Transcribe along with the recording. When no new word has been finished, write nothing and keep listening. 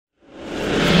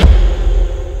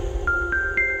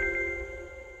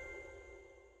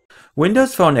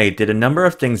Windows Phone 8 did a number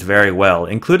of things very well,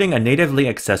 including a natively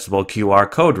accessible QR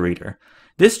code reader.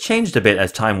 This changed a bit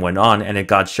as time went on and it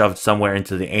got shoved somewhere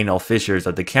into the anal fissures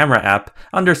of the camera app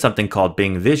under something called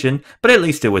Bing Vision, but at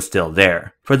least it was still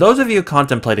there. For those of you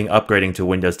contemplating upgrading to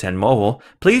Windows 10 Mobile,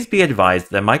 please be advised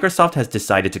that Microsoft has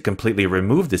decided to completely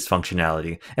remove this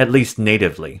functionality, at least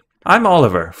natively. I'm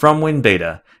Oliver from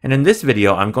WinBeta, and in this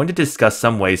video I'm going to discuss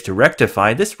some ways to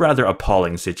rectify this rather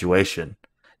appalling situation.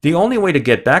 The only way to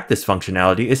get back this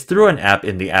functionality is through an app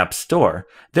in the App Store.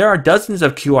 There are dozens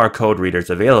of QR code readers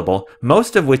available,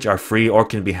 most of which are free or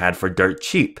can be had for dirt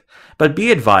cheap. But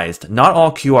be advised, not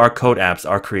all QR code apps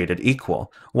are created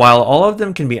equal. While all of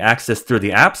them can be accessed through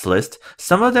the apps list,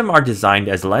 some of them are designed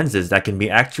as lenses that can be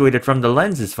actuated from the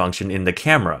lenses function in the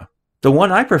camera. The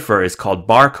one I prefer is called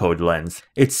Barcode Lens.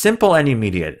 It's simple and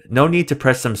immediate. No need to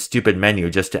press some stupid menu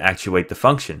just to actuate the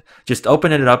function. Just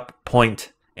open it up,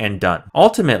 point, and done.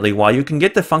 Ultimately, while you can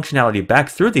get the functionality back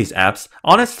through these apps,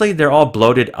 honestly they're all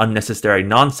bloated, unnecessary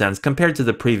nonsense compared to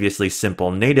the previously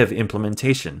simple native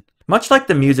implementation. Much like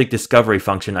the music discovery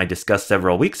function I discussed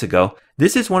several weeks ago,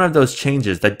 this is one of those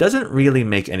changes that doesn't really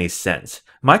make any sense.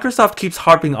 Microsoft keeps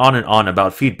harping on and on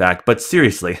about feedback, but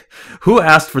seriously, who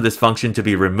asked for this function to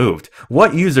be removed?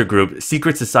 What user group,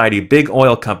 secret society, big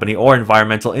oil company, or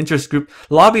environmental interest group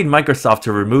lobbied Microsoft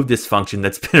to remove this function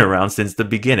that's been around since the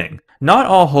beginning? Not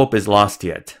all hope is lost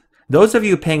yet. Those of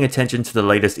you paying attention to the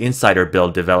latest insider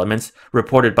build developments,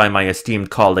 reported by my esteemed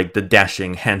colleague the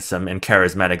dashing, handsome, and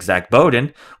charismatic Zach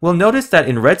Bowden, will notice that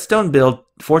in Redstone build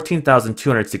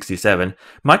 14,267,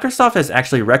 Microsoft has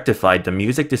actually rectified the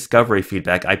music discovery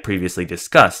feedback I previously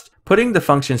discussed, putting the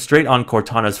function straight on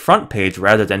Cortana's front page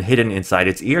rather than hidden inside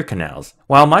its ear canals.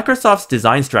 While Microsoft's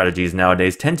design strategies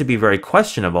nowadays tend to be very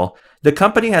questionable, the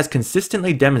company has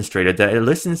consistently demonstrated that it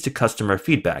listens to customer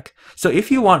feedback. So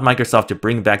if you want Microsoft to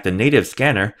bring back the native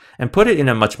scanner and put it in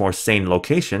a much more sane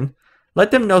location,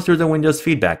 let them know through the Windows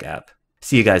Feedback app.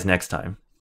 See you guys next time.